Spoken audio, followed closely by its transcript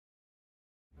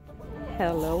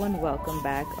Hello and welcome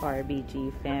back,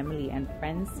 RBG family and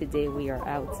friends. Today we are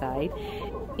outside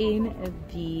in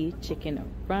the chicken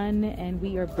run and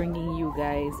we are bringing you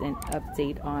guys an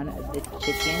update on the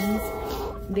chickens.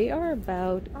 They are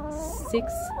about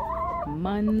 6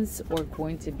 months or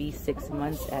going to be 6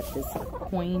 months at this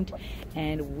point,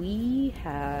 and we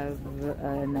have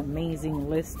an amazing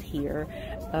list here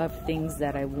of things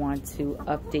that I want to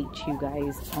update you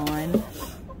guys on.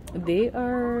 They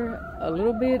are a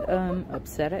little bit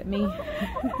upset at me.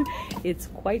 It's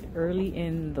quite early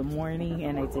in the morning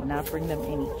and I did not bring them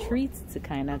any treats to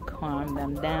kind of calm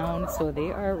them down, so they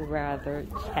are rather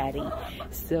chatty.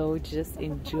 So just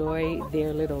enjoy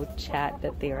their little chat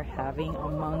that they are having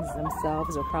amongst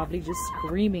themselves, or probably just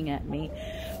screaming at me.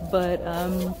 But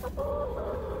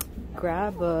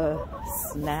grab a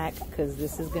snack because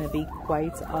this is going to be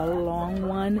quite a long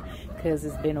one, because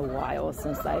it's been a while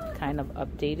since I've kind of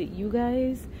updated you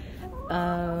guys,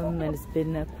 and it's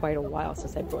been quite a while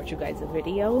since I brought you guys a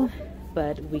video,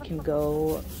 but we can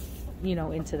go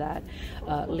into that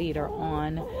later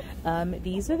on.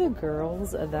 These are the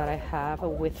girls that I have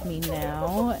with me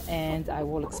now, and I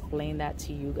will explain that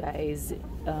to you guys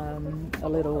a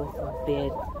little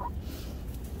bit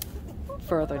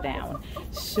further down.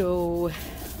 So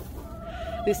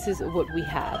this is what we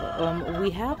have.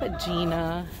 We have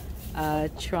Gina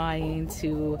trying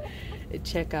to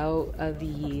check out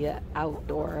the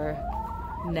outdoor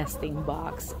nesting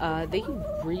box. They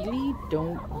really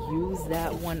don't use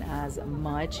that one as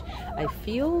much. I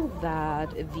feel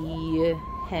that the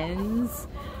hens,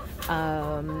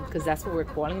 because that's what we're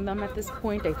calling them at this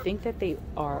point, I think that they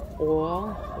are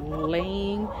all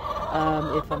laying,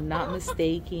 if I'm not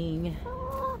mistaken.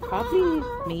 Probably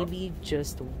maybe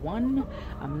just one,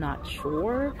 I'm not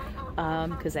sure,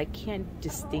 because I can't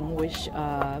distinguish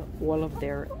all of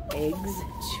their eggs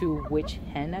to which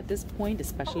hen at this point,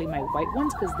 especially my white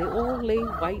ones, because they all lay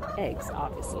white eggs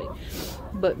obviously.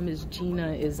 But Miss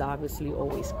Gina is obviously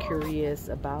always curious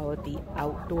about the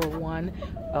outdoor one.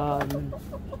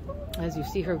 As you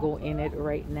see her go in it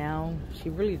right now, she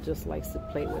really just likes to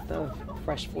play with the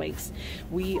fresh flakes.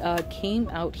 We came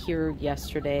out here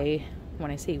yesterday. When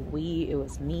I say we, it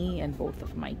was me and both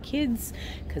of my kids,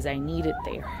 because I needed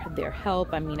their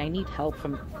help. I mean, I need help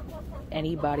from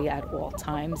anybody at all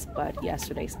times, but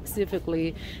yesterday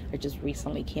specifically, I just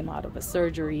recently came out of a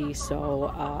surgery,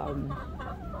 so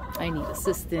I need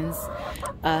assistance.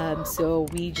 So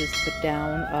we just put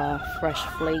down fresh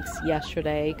flakes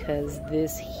yesterday, because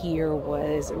this here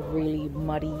was really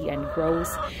muddy and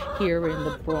gross. Here in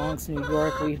the Bronx, New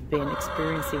York, we've been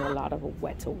experiencing a lot of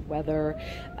wet weather,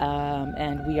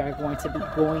 and we are going to be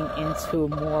going into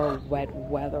more wet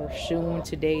weather soon.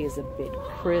 Today is a bit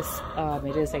crisp.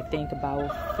 It is, I think,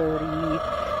 about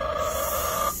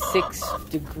 36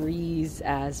 degrees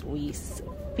as we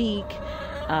speak.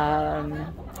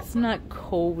 It's not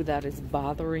cold that is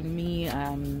bothering me.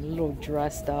 I'm a little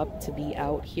dressed up to be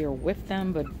out here with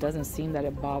them, but it doesn't seem that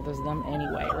it bothers them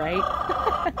anyway, right?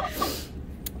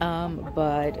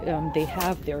 But they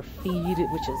have their feed,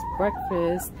 which is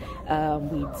breakfast.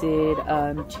 We did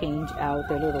change out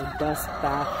their little dust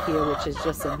bath here, which is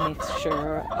just a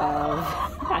mixture of,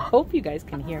 I hope you guys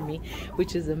can hear me,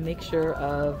 which is a mixture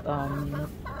of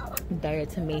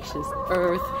diatomaceous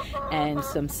earth and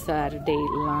some Saturday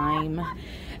lime,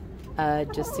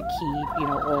 just to keep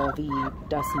all the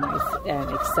dust mites and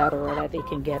etc. that they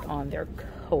can get on their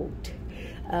coat.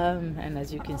 And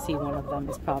as you can see, one of them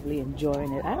is probably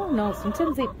enjoying it. I don't know,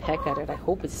 sometimes they peck at it. I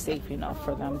hope it's safe enough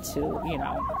for them to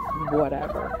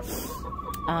whatever.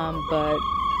 But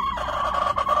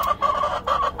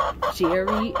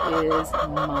Jerry is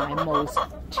my most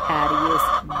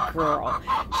chattiest girl.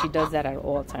 She does that at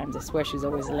all times. I swear she's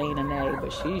always laying an egg,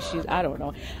 but she's I don't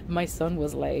know. My son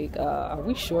was like, are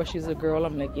we sure she's a girl?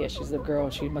 I'm like, yeah, she's a girl.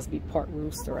 She must be part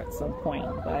rooster at some point,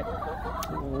 but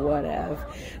whatever.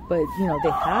 But they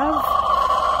have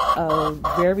a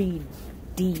very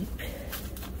deep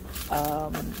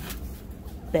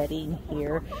bedding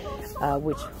here,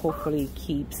 which hopefully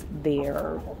keeps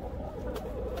their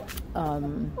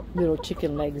little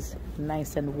chicken legs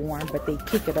nice and warm. But they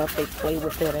pick it up, they play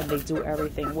with it, and they do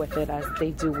everything with it as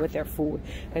they do with their food.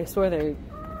 I swear they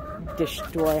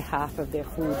destroy half of their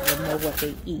food and know what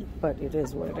they eat, but it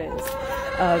is what it is.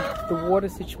 The water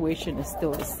situation is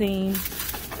still the same.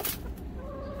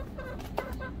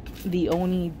 The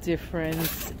only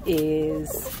difference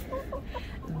is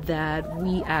that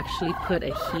we actually put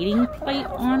a heating plate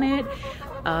on it.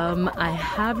 I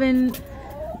haven't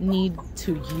need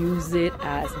to use it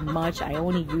as much. I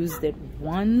only used it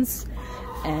once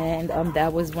and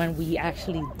that was when we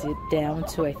actually dipped down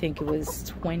to, I think it was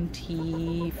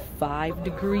 25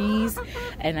 degrees,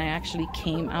 and I actually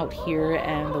came out here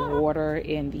and the water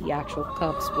in the actual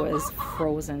cups was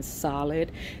frozen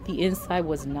solid. The inside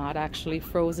was not actually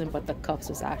frozen, but the cups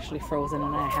was actually frozen,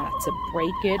 and I had to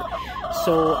break it.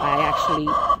 So I actually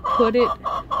put it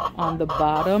on the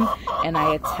bottom and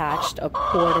I attached a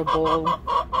portable.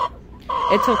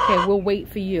 It's okay, we'll wait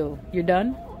for you. You're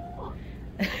done?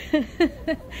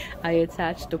 I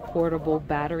attached a portable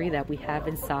battery that we have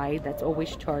inside that's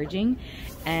always charging,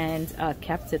 and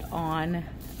kept it on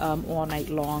all night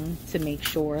long to make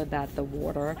sure that the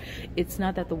water, it's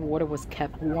not that the water was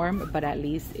kept warm, but at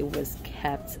least it was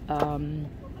kept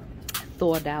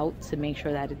thawed out to make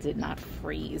sure that it did not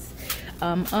freeze.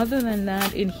 Other than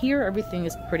that, in here everything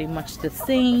is pretty much the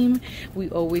same. We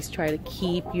always try to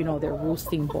keep, you know, their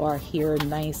roosting bar here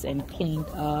nice and cleaned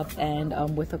up, and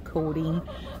with a coating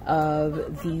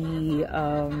of the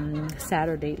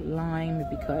Saturday lime,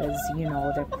 because you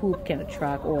know their poop can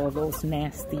attract all those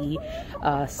nasty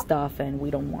stuff, and we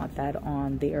don't want that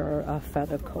on their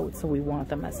feather coat. So we want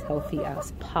them as healthy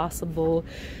as possible,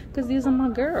 because these are my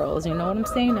girls, you know what I'm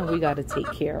saying, and we got to take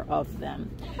care of them.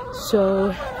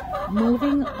 So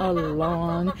moving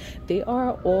along, they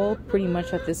are all pretty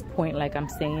much at this point, like I'm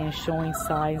saying, showing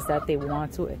signs that they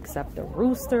want to accept the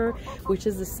rooster, which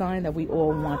is a sign that we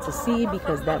all want to see,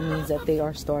 because that means that they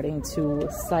are starting to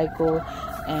cycle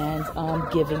and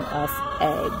giving us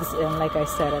eggs. And like I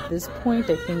said, at this point,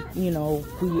 I think, you know,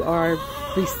 we are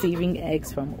receiving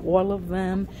eggs from all of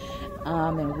them,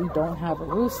 and we don't have a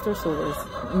rooster, so there's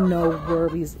no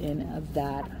worries in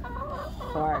that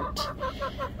part.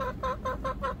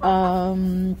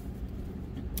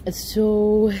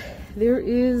 So there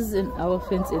is an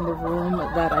elephant in the room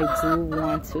that I do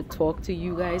want to talk to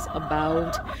you guys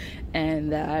about,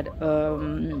 and that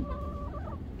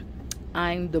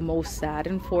I'm the most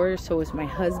saddened for. So is my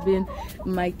husband.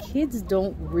 My kids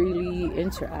don't really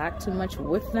interact too much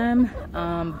with them,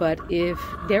 but if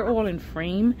they're all in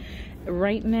frame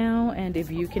right now, and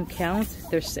if you can count,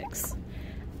 there's 6.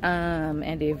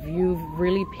 And if you've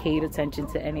really paid attention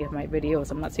to any of my videos,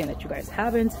 I'm not saying that you guys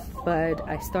haven't, but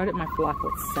I started my flock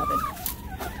with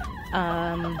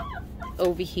 7.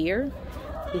 Over here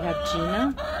we have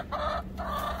Gina.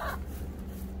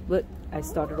 Look, I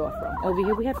started off wrong. Over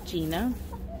here we have Gina.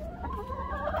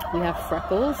 We have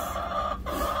Freckles.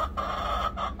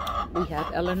 We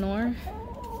have Eleanor.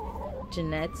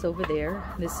 Jeanette's over there.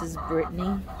 This is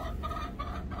Brittany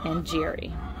and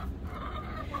Jerry.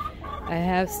 I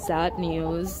have sad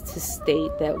news to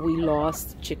state that we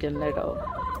lost Chicken Little.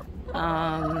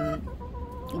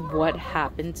 What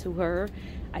happened to her,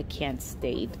 I can't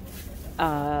state.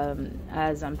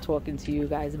 As I'm talking to you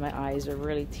guys, my eyes are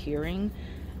really tearing.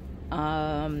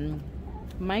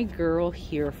 My girl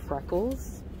here,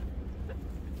 Freckles,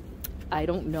 I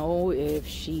don't know if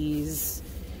she's,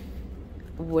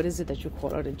 what is it that you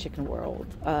call it in chicken world,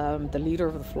 the leader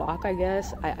of the flock, I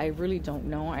guess. I really don't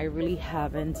know. I really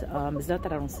haven't, it's not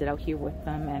that I don't sit out here with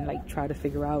them and like try to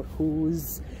figure out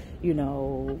who's, you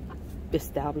know,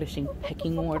 establishing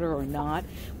pecking order or not.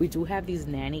 We do have these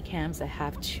nanny cams. I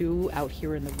have 2 out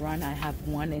here in the run. I have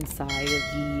 1 inside of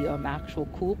the actual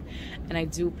coop, and I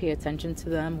do pay attention to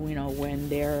them, you know, when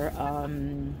they're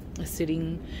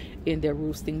sitting in their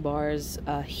roosting bars.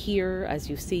 Here, as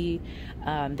you see,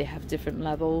 they have different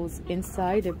levels.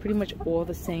 Inside, they're pretty much all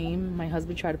the same. My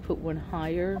husband tried to put one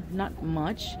higher, not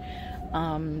much,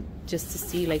 just to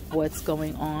see like what's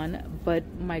going on. But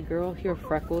my girl here,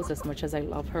 Freckles, as much as I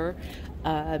love her,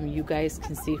 you guys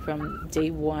can see from day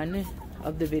 1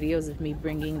 of the videos of me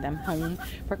bringing them home,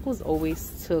 Freckles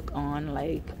always took on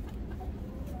like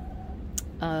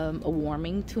a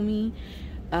warming to me,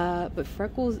 but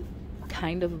Freckles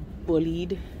kind of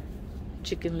bullied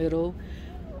Chicken Little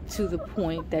to the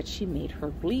point that she made her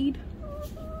bleed.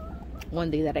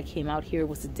 One day that I came out here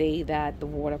was the day that the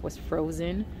water was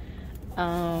frozen.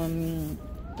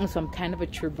 So I'm kind of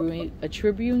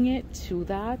attributing it to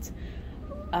that.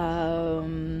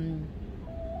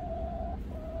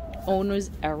 Owner's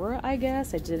error, I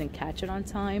guess. I didn't catch it on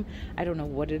time. I don't know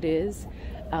what it is.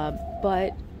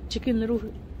 But Chicken Little,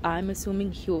 I'm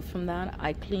assuming, healed from that.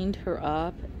 I cleaned her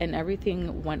up and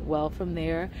everything went well from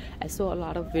there. I saw a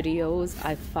lot of videos.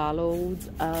 I followed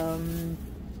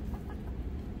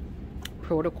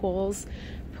protocols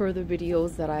per the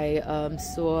videos that I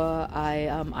saw.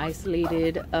 I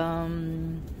isolated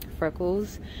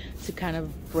Freckles to kind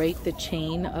of break the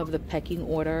chain of the pecking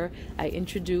order. I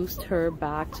introduced her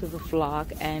back to the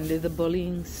flock and the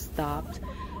bullying stopped.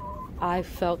 I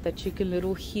felt that Chicken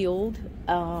Little healed,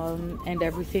 and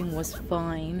everything was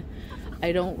fine.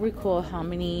 I don't recall how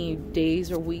many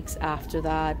days or weeks after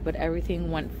that, but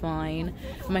everything went fine.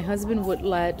 My husband would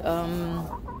let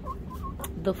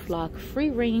the flock free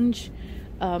range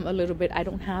a little bit. I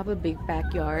don't have a big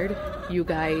backyard. You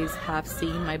guys have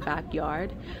seen my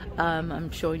backyard.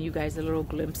 I'm showing you guys a little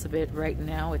glimpse of it right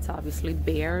now. It's obviously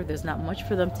bare. There's not much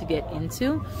for them to get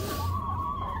into.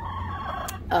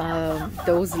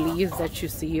 Those leaves that you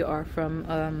see are from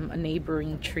a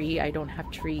neighboring tree. I don't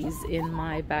have trees in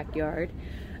my backyard,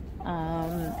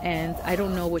 and I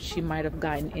don't know what she might have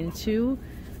gotten into.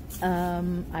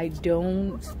 I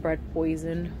don't spread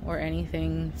poison or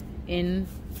anything in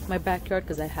my backyard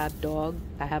because I have dog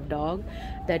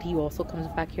that he also comes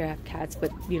back here. I have cats,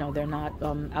 but you know, they're not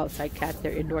outside cats,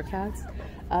 they're indoor cats.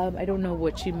 I don't know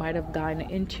what she might have gotten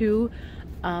into,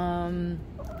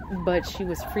 but she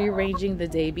was free ranging the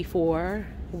day before,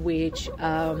 which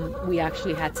we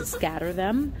actually had to scatter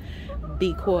them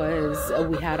because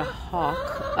we had a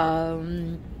hawk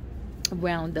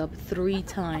round up 3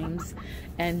 times,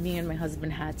 and me and my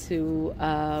husband had to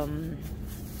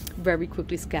very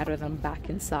quickly scatter them back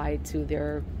inside to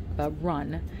their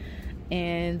run.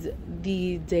 And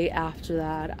the day after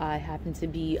that, I happened to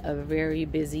be very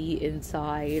busy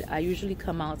inside. I usually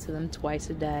come out to them twice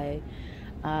a day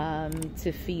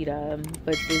to feed them,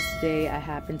 but this day I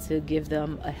happened to give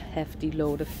them a hefty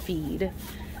load of feed,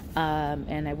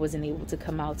 and I wasn't able to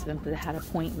come out to them because I had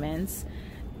appointments.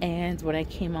 And when I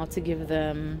came out to give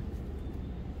them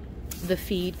the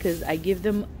feed, because I give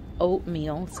them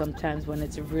oatmeal sometimes when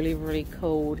it's really, really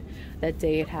cold. That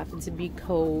day it happened to be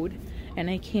cold, and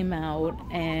I came out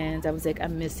and I was like,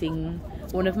 I'm missing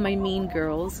one of my mean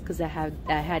girls, because I had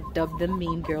dubbed them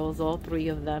mean girls, all 3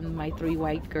 of them, my 3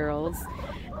 white girls,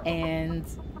 and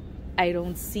I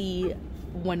don't see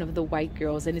one of the white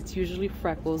girls, and it's usually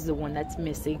Freckles, the one that's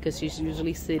missing, because she's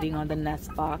usually sitting on the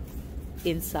nest box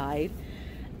inside.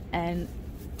 And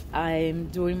I'm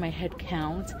doing my head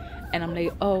count, and I'm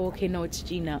like, oh, okay, no, it's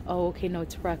Gina. Oh, okay, no,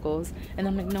 it's Freckles. And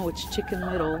I'm like, no, it's Chicken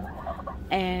Little.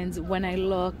 And when I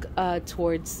look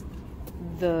towards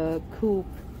the coop,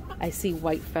 I see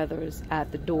white feathers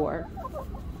at the door.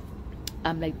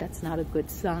 I'm like, that's not a good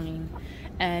sign.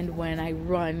 And when I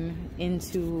run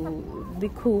into the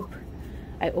coop,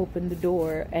 I open the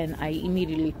door and I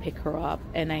immediately pick her up.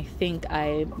 And I think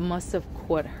I must have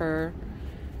caught her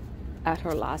at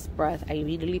her last breath. I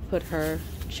immediately put her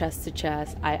chest to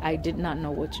chest. I did not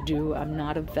know what to do. I'm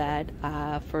not a vet,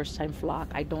 first time flock.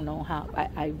 I don't know how.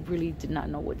 I really did not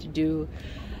know what to do.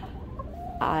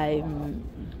 I'm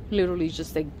literally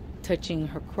just like touching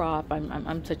her crop.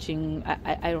 I'm touching,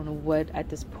 I don't know what at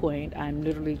this point. I'm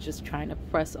literally just trying to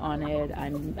press on it.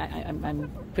 I'm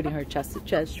putting her chest to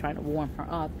chest, trying to warm her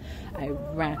up. I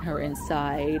ran her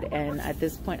inside, and at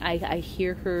this point I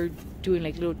hear her doing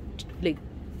like little like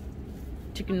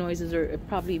chicken noises, or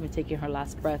probably even taking her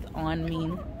last breath on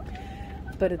me.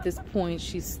 But at this point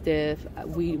she's stiff.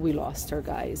 We lost her,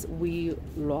 guys. We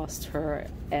lost her,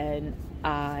 and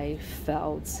I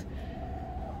felt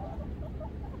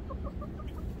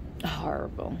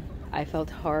horrible. I felt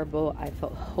horrible. I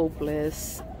felt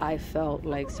hopeless. I felt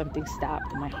like something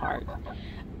stabbed in my heart.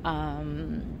 I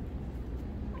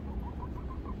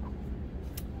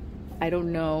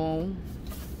don't know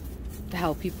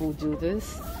how people do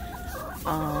this.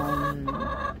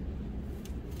 I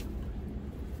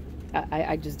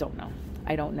just don't know.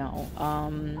 I don't know.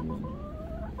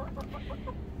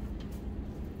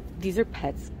 These are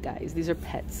pets, guys. These are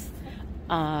pets.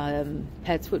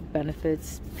 Pets with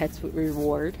benefits, pets with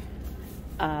reward.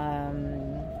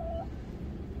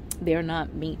 They're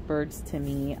not meat birds to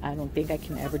me. I don't think I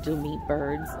can ever do meat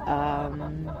birds.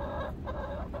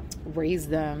 Raise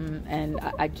them, and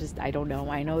I don't know.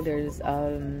 I know there's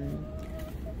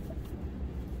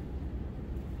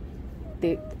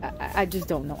I just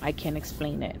don't know. I can't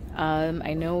explain it.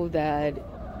 I know that,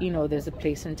 you know, there's a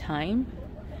place and time.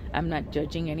 I'm not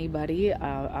judging anybody.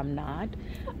 I'm not.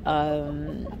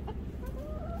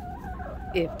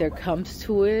 If there comes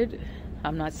to it,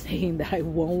 I'm not saying that I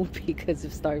won't, because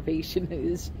if starvation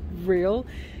is real,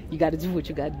 you got to do what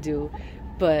you got to do.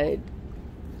 But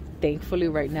thankfully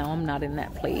right now I'm not in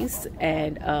that place.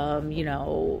 And you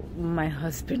know, my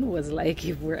husband was like,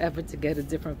 if we're ever to get a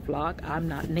different flock, I'm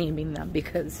not naming them,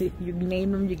 because if you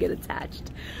name them you get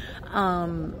attached.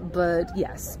 But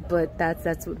yes, but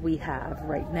that's what we have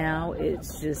right now.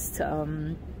 It's just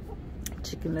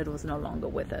Chicken Little is no longer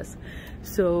with us.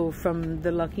 So from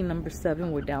the lucky number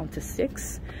 7, we're down to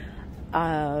 6,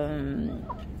 and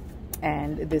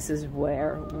this is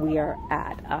where we are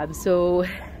at. So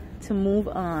to move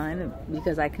on,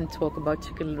 because I can talk about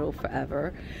Chicken Little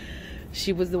forever,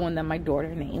 she was the one that my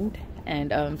daughter named.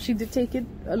 And she did take it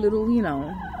a little, you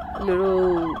know, a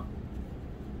little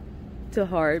to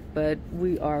heart, but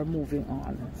we are moving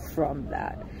on from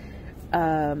that.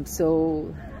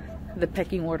 So the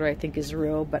pecking order, I think, is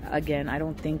real, but again, I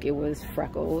don't think it was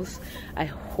Freckles. I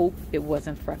hope it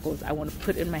wasn't Freckles. I want to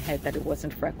put in my head that it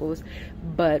wasn't Freckles,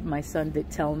 but my son did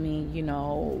tell me, you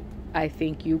know, I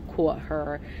think you caught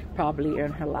her probably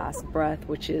in her last breath,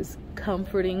 which is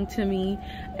comforting to me,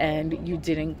 and you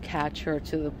didn't catch her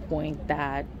to the point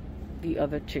that the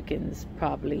other chickens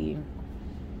probably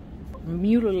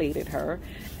mutilated her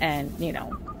and, you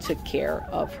know, took care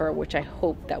of her, which I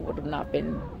hope that would have not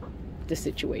been the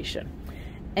situation.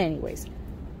 Anyways,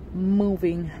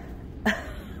 moving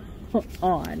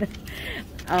on.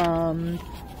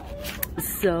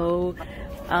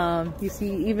 You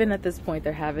see, even at this point,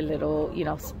 they're having little, you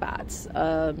know, spats.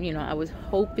 You know, I was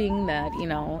hoping that, you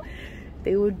know,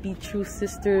 they would be true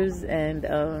sisters and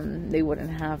they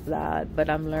wouldn't have that, but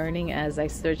I'm learning as I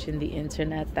search in the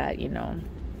internet that, you know,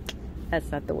 that's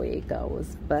not the way it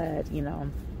goes, but you know,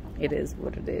 it is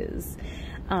what it is.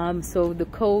 So the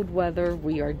cold weather,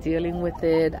 we are dealing with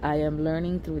it. I am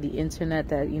learning through the internet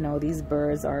that, you know, these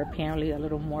birds are apparently a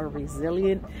little more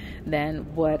resilient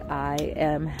than what I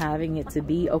am having it to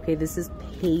be. Okay, this is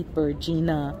paper,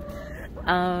 Gina.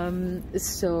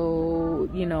 So,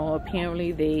 you know,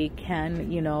 apparently they can,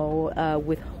 you know,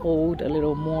 withhold a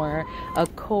little more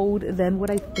cold than what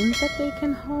I think that they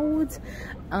can hold.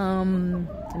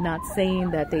 Not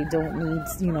saying that they don't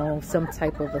need, you know, some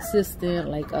type of assistant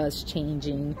like us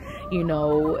changing, you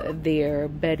know, their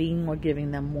bedding or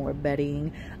giving them more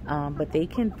bedding, but they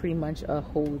can pretty much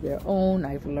hold their own.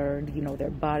 I've learned, you know, their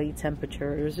body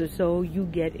temperatures. So you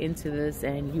get into this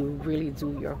and you really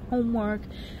do your homework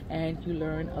and you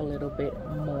learn a little bit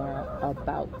more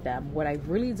about them. What I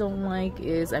really don't like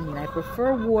is, I mean, I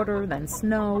prefer water than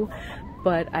snow,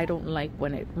 but I don't like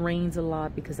when it rains a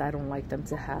lot because I don't like them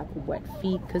to have wet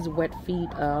feet, because wet feet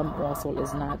also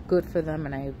is not good for them.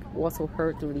 And I've also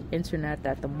heard through the internet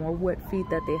that the more wet feet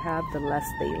that they have, the less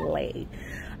they lay.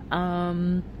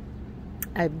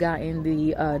 I've gotten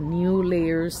the new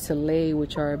layers to lay,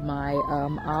 which are my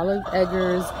olive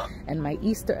eggers and my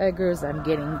Easter eggers. I'm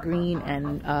getting green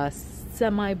and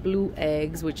semi-blue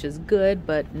eggs, which is good,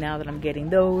 but now that I'm getting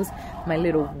those, my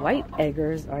little white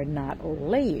eggers are not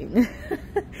laying.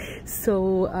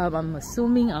 So I'm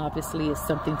assuming obviously it's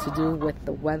something to do with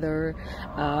the weather,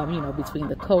 you know, between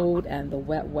the cold and the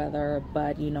wet weather.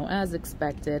 But, you know, as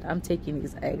expected, I'm taking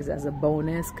these eggs as a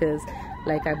bonus because,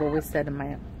 like I've always said in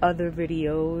my other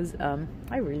videos,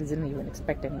 I really didn't even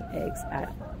expect any eggs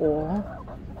at all,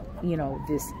 you know,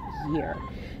 this year.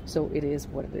 So it is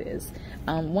what it is.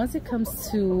 Once it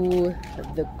comes to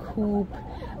the coop,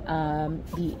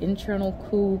 the internal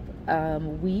coop,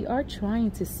 we are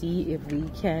trying to see if we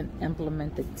can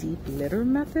implement the deep litter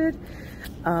method,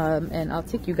 and I'll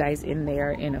take you guys in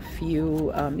there in a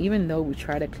few. Even though we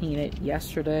tried to clean it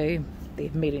yesterday,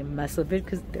 they've made a mess of it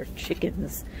because they're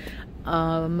chickens.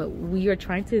 We are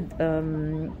trying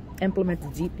to implement the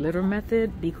deep litter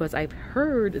method because I've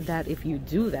heard that if you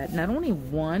do that, not only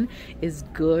one is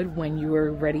good when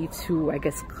you're ready to, I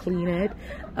guess, clean it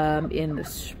in the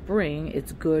spring,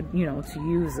 it's good, you know, to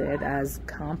use it as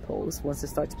compost once it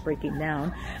starts breaking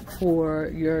down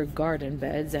for your garden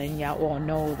beds. And y'all all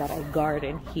know that I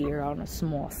garden here on a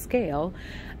small scale.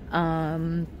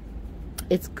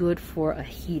 It's good for a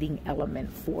heating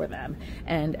element for them.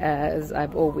 And as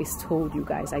I've always told you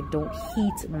guys, I don't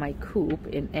heat my coop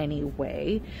in any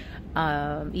way.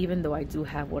 Even though I do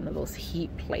have one of those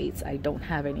heat plates, I don't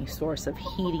have any source of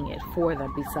heating it for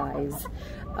them besides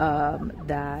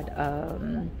that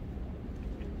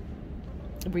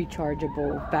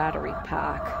rechargeable battery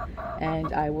pack.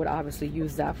 And I would obviously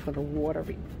use that for the water,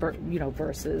 you know,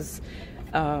 versus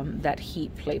that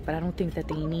heat plate, but I don't think that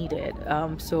they need it.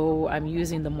 So I'm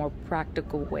using the more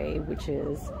practical way, which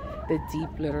is the deep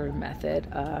litter method.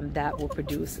 That will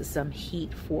produce some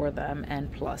heat for them, and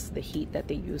plus the heat that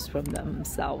they use from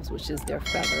themselves, which is their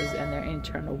feathers and their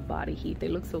internal body heat. They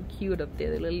look so cute up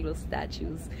there, they're little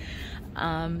statues.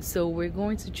 So we're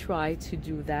going to try to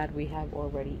do that. We have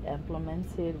already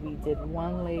implemented, we did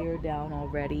one layer down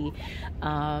already,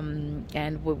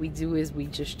 and what we do is we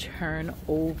just turn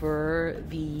over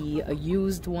the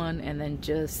used one and then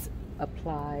just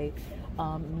apply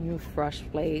new fresh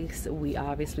flakes. We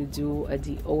obviously do a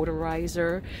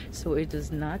deodorizer so it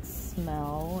does not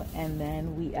smell, and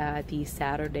then we add the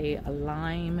Saturday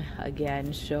lime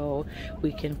again so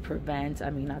we can prevent, I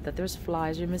mean, not that there's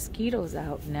flies or mosquitoes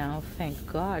out now, thank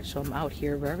God, so I'm out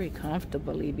here very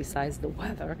comfortably besides the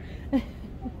weather.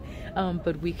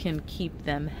 But we can keep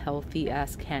them healthy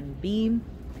as can be.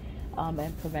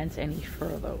 and prevent any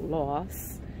further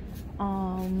loss.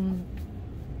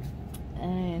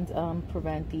 And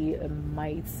prevent the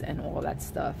mites and all that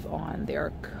stuff on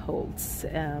their coats.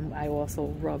 I also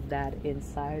rub that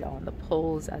inside on the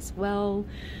poles as well,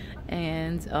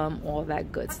 and all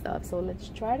that good stuff. So let's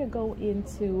try to go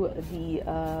into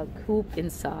the coop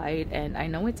inside. And I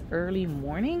know it's early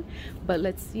morning, but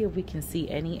let's see if we can see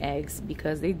any eggs,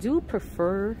 because they do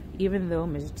prefer, even though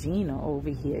Miss Gina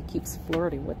over here keeps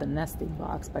flirting with the nesting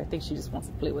box, but I think she just wants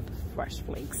to play with the fresh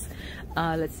flakes.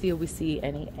 Let's see if we see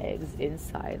any eggs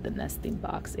inside the nesting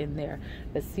box in there.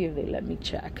 Let's see if they let me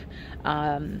check.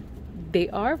 They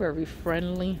are very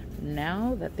friendly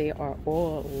now that they are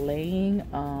all laying.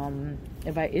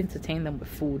 If I entertain them with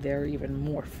food, they're even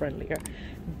more friendlier.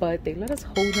 But they let us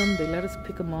hold them, they let us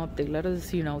pick them up, they let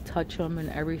us, you know, touch them and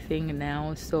everything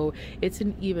now. So it's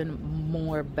an even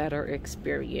more better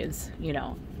experience, you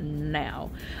know,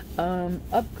 now.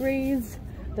 Upgrades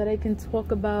that I can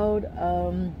talk about.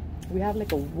 We have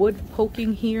like a wood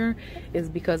poking here, is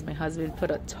because my husband put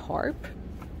a tarp,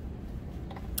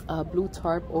 a blue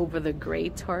tarp over the gray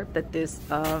tarp that this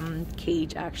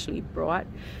cage actually brought,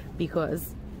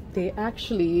 because they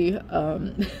actually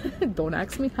don't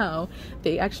ask me how,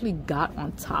 they actually got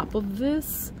on top of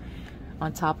this,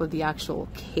 on top of the actual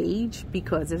cage,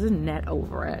 because there's a net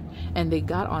over it, and they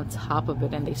got on top of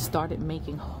it and they started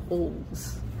making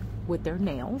holes with their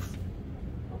nails,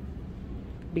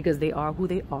 because they are who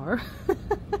they are.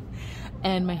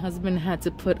 And my husband had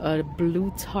to put a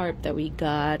blue tarp that we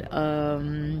got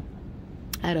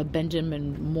at a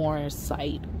Benjamin Moore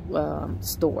site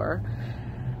store,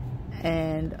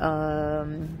 and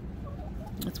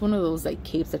it's one of those like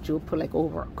capes that you'll put like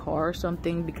over a car or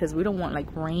something, because we don't want like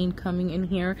rain coming in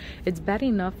here. It's bad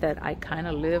enough that I kind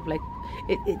of live like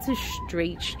it's a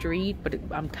straight street, but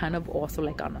I'm kind of also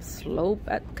like on a slope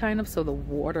at kind of, so the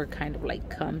water kind of like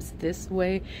comes this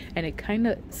way and it kind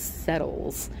of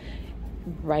settles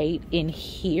right in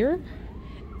here,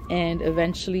 and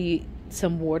eventually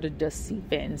some water does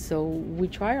seep in. So we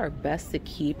try our best to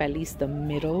keep at least the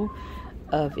middle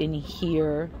of in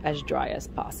here as dry as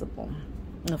possible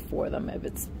for them, if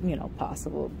it's, you know,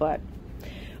 possible. But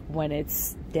when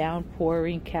it's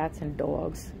downpouring cats and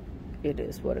dogs, it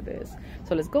is what it is.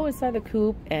 So let's go inside the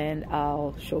coop and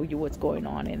I'll show you what's going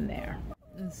on in there.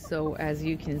 So as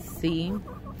you can see,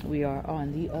 we are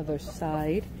on the other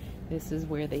side. This is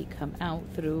where they come out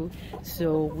through.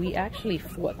 So we actually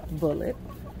fought Bullet.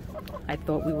 I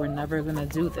thought we were never gonna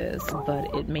do this,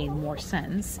 but it made more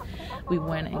sense. We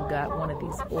went and got one of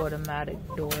these automatic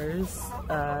doors.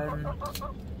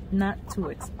 Not too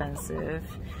expensive,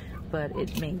 but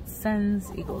it made sense.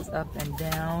 It goes up and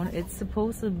down. It's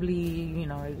supposedly, you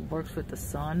know, it works with the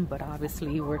sun, but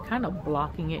obviously we're kind of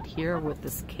blocking it here with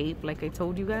this cape, like I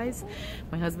told you guys.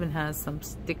 My husband has some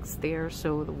sticks there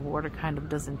so the water kind of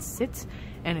doesn't sit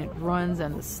and it runs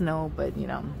and the snow, but you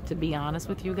know, to be honest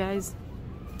with you guys,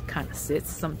 kind of sits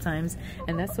sometimes,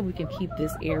 and that's so we can keep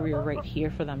this area right here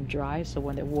for them dry, so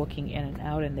when they're walking in and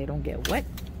out and they don't get wet.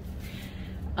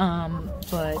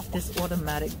 But this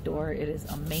automatic door, it is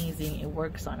amazing. It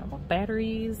works on our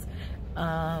batteries,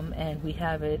 and we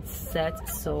have it set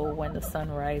so when the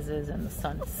sun rises and the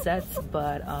sun sets,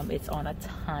 but it's on a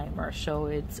timer, so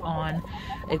it's on,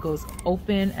 it goes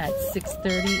open at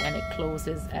 6:30 and it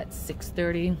closes at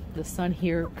 6:30. The sun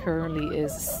here currently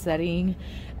is setting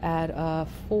at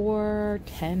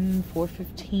 4:10,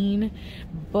 4:15,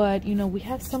 but you know, we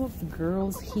have some of the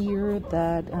girls here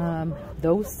that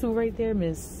those two right there,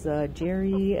 Miss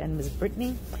Jerry and Miss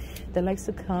Brittany, that likes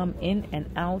to come in and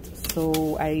out,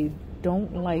 so I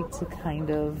don't like to kind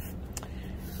of,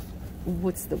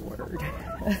 what's the word,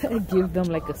 give them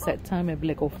like a set time and be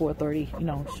like, oh, 4:30, you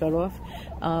know, shut off.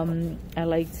 I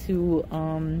like to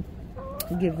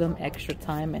give them extra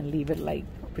time and leave it like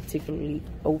particularly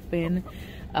open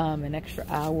an extra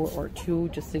hour or two,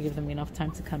 just to give them enough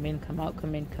time to come in, come out,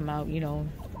 come in, come out, you know,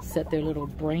 set their little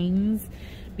brains,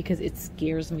 because it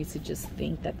scares me to just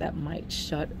think that that might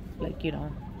shut, like, you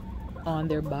know, on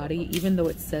their body, even though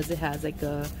it says it has like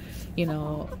a, you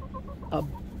know, a,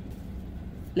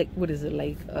 like, what is it,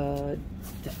 like a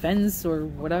defense or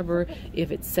whatever,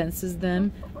 if it senses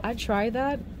them. I try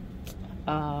that.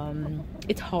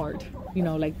 It's hard, you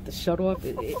know, like the shut off,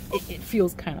 it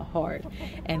feels kind of hard,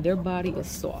 and their body is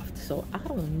soft. So I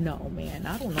don't know, man,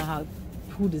 I don't know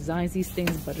who designs these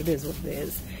things, but it is what it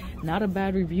is. Not a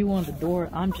bad review on the door,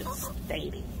 I'm just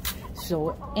stating.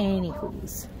 So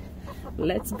anywho's,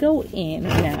 let's go in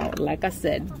now. Like I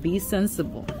said, be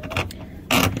sensible.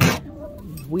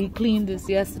 We cleaned this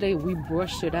yesterday, we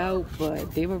brushed it out,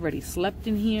 but they've already slept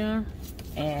in here,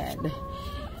 and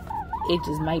it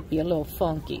just might be a little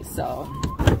funky. So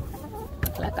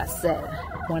like I said,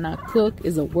 when I cook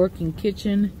is a working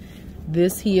kitchen,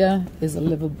 this here is a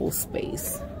livable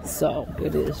space. So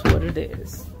it is what it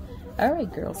is. All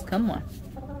right, girls, come on.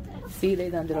 See,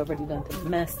 they already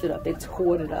messed it up. They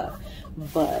tore it up.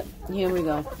 But here we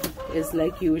go. It's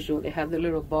like usual. They have the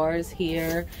little bars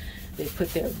here. They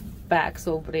put their backs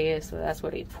over there, so that's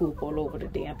where they poop all over the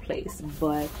damn place.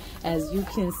 But as you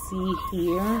can see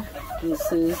here, this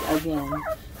is, again,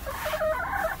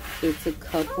 it's a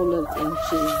couple of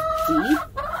inches deep.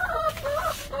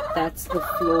 That's the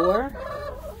floor,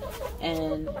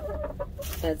 and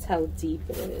that's how deep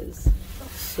it is.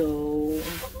 So,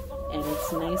 and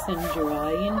it's nice and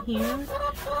dry in here,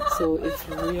 so it's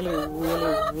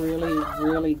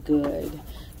really good.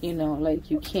 You know,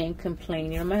 like, you can't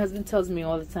complain. You know, my husband tells me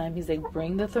all the time, he's like,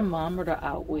 bring the thermometer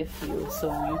out with you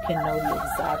so you can know the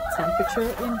exact temperature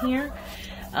in here.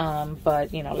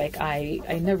 But, you know, like, I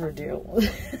never do.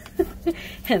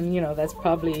 And, you know, that's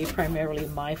probably primarily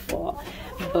my fault.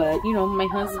 But, you know, my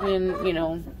husband, you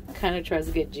know, kind of tries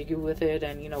to get jiggy with it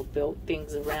and, you know, build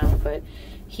things around. But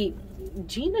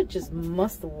Gina just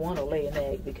must want to lay an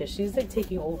egg, because she's like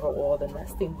taking over all the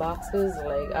nesting boxes.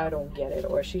 Like, I don't get it.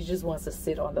 Or she just wants to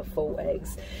sit on the faux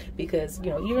eggs, because, you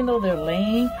know, even though they're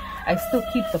laying, I still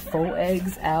keep the faux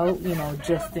eggs out, you know,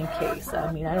 just in case.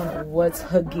 I mean, I don't know what's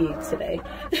her gig today.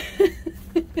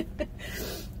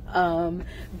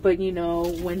 But, you know,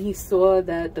 when he saw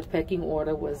that the pecking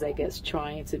order was, I guess,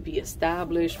 trying to be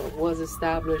established, or was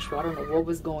established, or I don't know what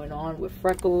was going on with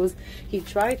Freckles, he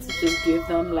tried to just give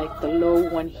them like the low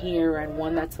one here and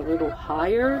one that's a little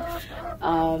higher.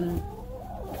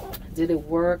 Did it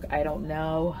work? I don't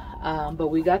know. But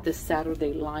we got this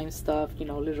Saturday lime stuff, you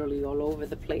know, literally all over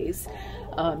the place,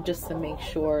 just to make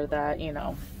sure that, you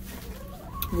know,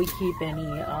 we keep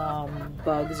any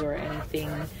bugs or anything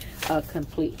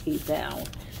completely down.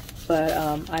 But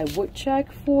I would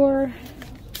check for,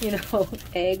 you know,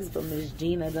 eggs, but Miss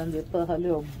Gina done just put her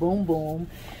little boom boom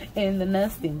in the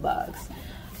nesting box.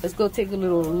 Let's go take a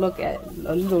little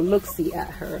look-see at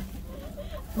her.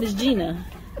 Miss Gina,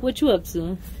 what you up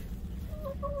to?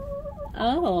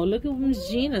 Oh, look at what Miss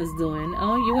Gina's doing.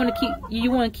 Oh, you want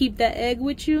to keep that egg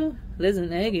with you? There's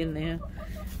an egg in there,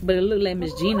 but it looked like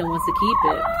Miss Gina wants to keep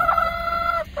it.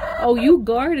 Oh, you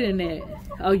guarding it.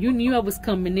 Oh, you knew I was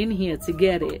coming in here to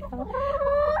get it.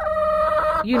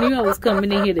 You knew I was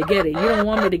coming in here to get it. You don't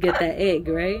want me to get that egg,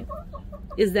 right?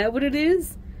 Is that what it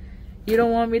is? You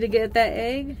don't want me to get that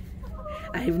egg?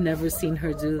 I've never seen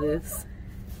her do this.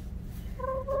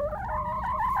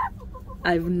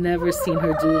 I've never seen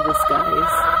her do this, guys.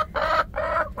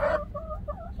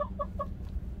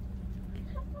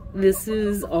 This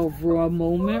is a raw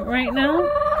moment right now.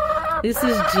 This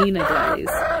is Gina, guys.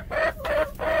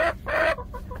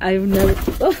 I've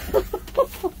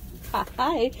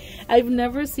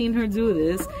never seen her do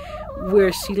this,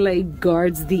 where she like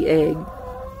guards the egg.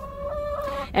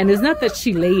 And it's not that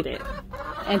she laid it.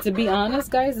 And to be honest,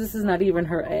 guys, this is not even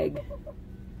her egg.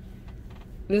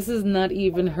 This is not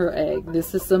even her egg.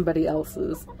 This is somebody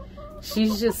else's.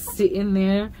 She's just sitting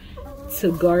there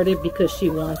to guard it because she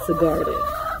wants to guard it.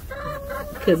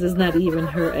 Because it's not even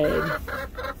her egg.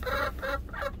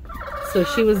 So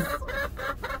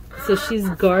she's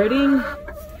guarding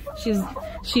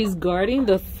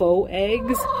the faux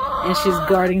eggs, and she's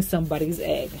guarding somebody's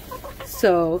egg.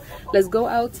 So let's go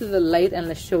out to the light and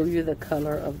let's show you the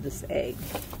color of this egg.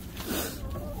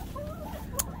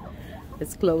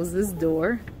 Let's close this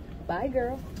door. Bye,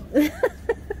 girl.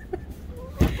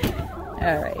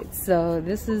 All right, so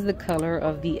this is the color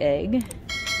of the egg.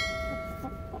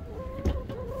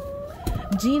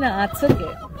 Gina, I took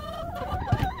it.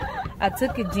 I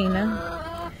took it, Gina.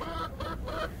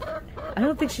 I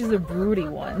don't think she's a broody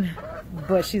one,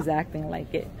 but she's acting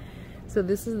like it. So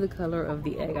this is the color of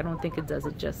the egg. I don't think it does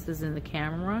it justice in the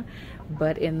camera,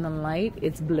 but in the light,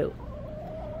 it's blue.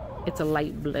 It's a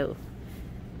light blue.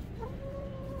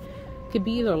 It could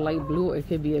be either a light blue or it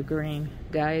could be a green.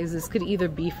 Guys, this could either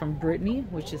be from Brittany,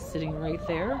 which is sitting right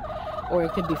there, or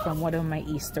it could be from one of my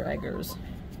Easter eggers.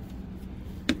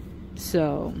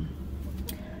 So,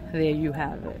 there you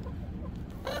have it.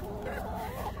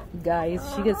 Guys,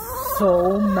 she gets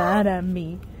so mad at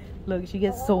me. Look, she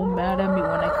gets so mad at me when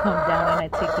I come down and I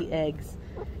take the eggs.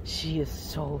 She is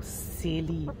so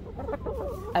silly.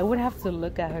 I would have to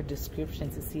look at her description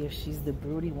to see if she's the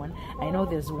broody one. I know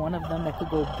there's one of them that could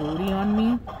go broody on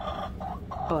me,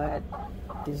 but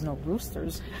there's no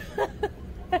roosters.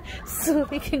 So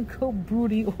they can go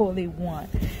broody all they want.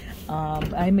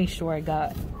 I made sure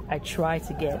I try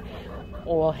to get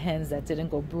all hens that didn't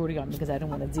go broody on me because I didn't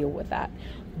want to deal with that.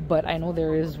 But I know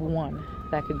there is one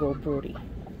that could go broody,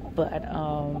 but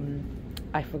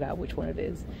I forgot which one it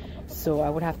is. So I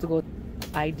would have to go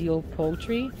Ideal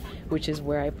Poultry, which is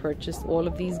where I purchased all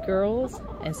of these girls,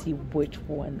 and see which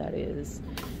one that is.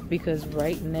 Because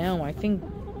right now I think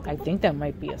that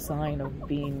might be a sign of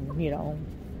being, you know,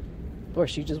 or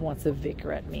she just wants to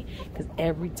vicar at me, because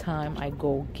every time I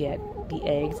go get the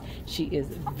eggs, she is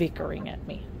vicaring at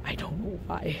me. I don't know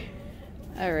why.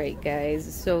 Alright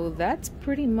guys, so that's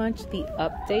pretty much the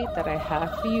update that I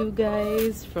have for you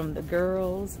guys from the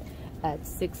girls at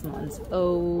 6 months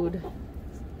old.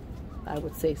 I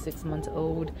would say 6 months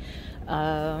old.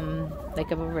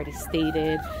 Like I've already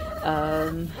stated,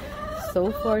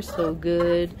 so far so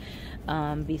good.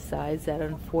 Besides that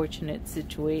unfortunate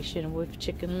situation with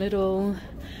Chicken Little,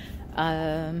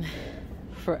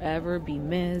 forever be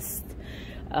missed.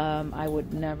 I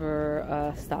would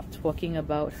never stop talking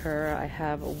about her. I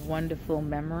have wonderful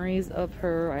memories of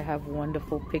her. I have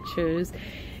wonderful pictures,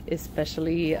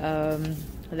 especially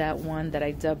that one that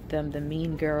I dubbed them the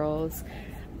Mean Girls.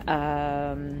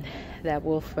 That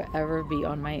will forever be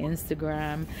on my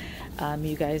Instagram.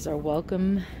 You guys are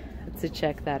welcome to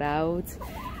check that out.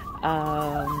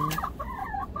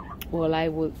 Will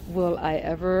I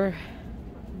ever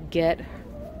get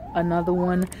another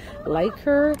one like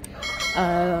her?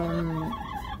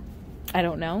 I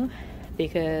don't know,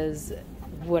 because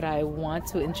would I want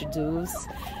to introduce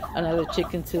another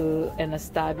chicken to an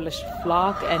established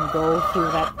flock and go through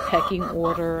that pecking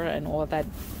order and all that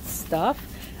stuff?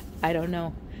 I don't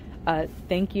know.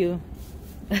 Thank you,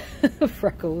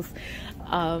 Freckles.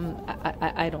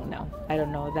 I don't know. I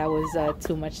don't know. That was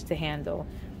too much to handle.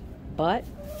 But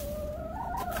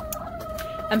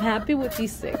I'm happy with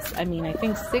these 6. I mean, I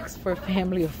think 6 for a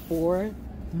family of 4,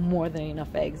 more than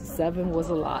enough eggs. 7 was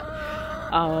a lot.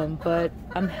 But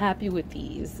I'm happy with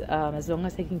these. As long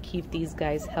as I can keep these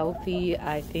guys healthy.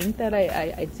 I think that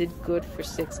I did good for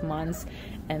 6 months.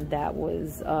 And that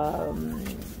was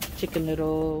Chicken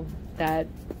Little. That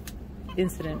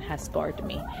incident has scarred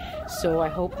me. So I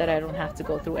hope that I don't have to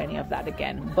go through any of that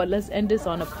again. But let's end this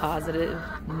on a positive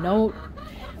note.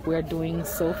 We're doing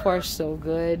so far so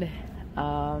good.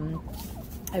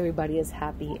 Everybody is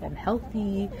happy and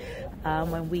healthy.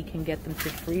 When we can get them to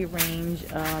free range,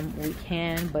 we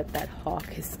can, but that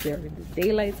hawk is scaring the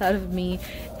daylights out of me,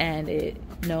 and it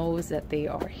knows that they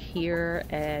are here,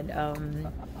 and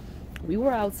we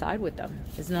were outside with them.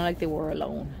 It's not like they were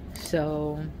alone.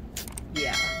 So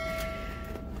yeah,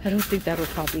 I don't think that'll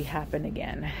probably happen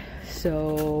again.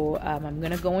 So I'm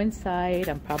gonna go inside.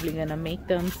 I'm probably gonna make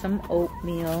them some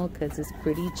oatmeal because it's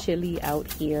pretty chilly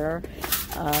out here.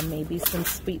 Maybe some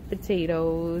sweet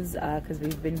potatoes because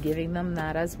we've been giving them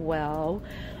that as well.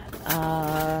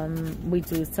 We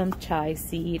do some chai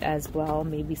seed as well,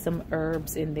 maybe some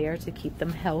herbs in there to keep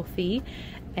them healthy,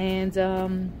 and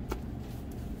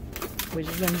we're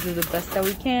just gonna do the best that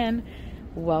we can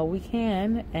while we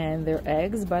can. And their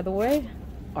eggs, by the way,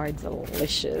 are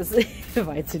delicious, if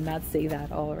I did not say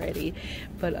that already.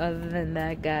 But other than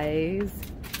that, guys,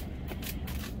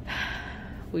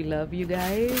 we love you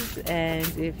guys, and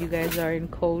if you guys are in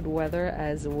cold weather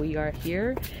as we are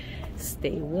here,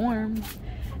 stay warm.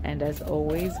 And as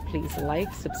always, please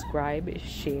like, subscribe,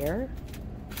 share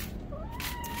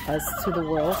us to the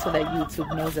world so that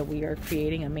YouTube knows that we are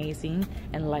creating amazing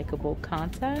and likable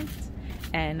content.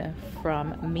 And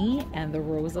from me and the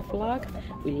Rosa vlog,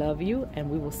 we love you, and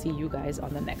we will see you guys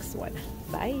on the next one.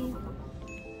 Bye.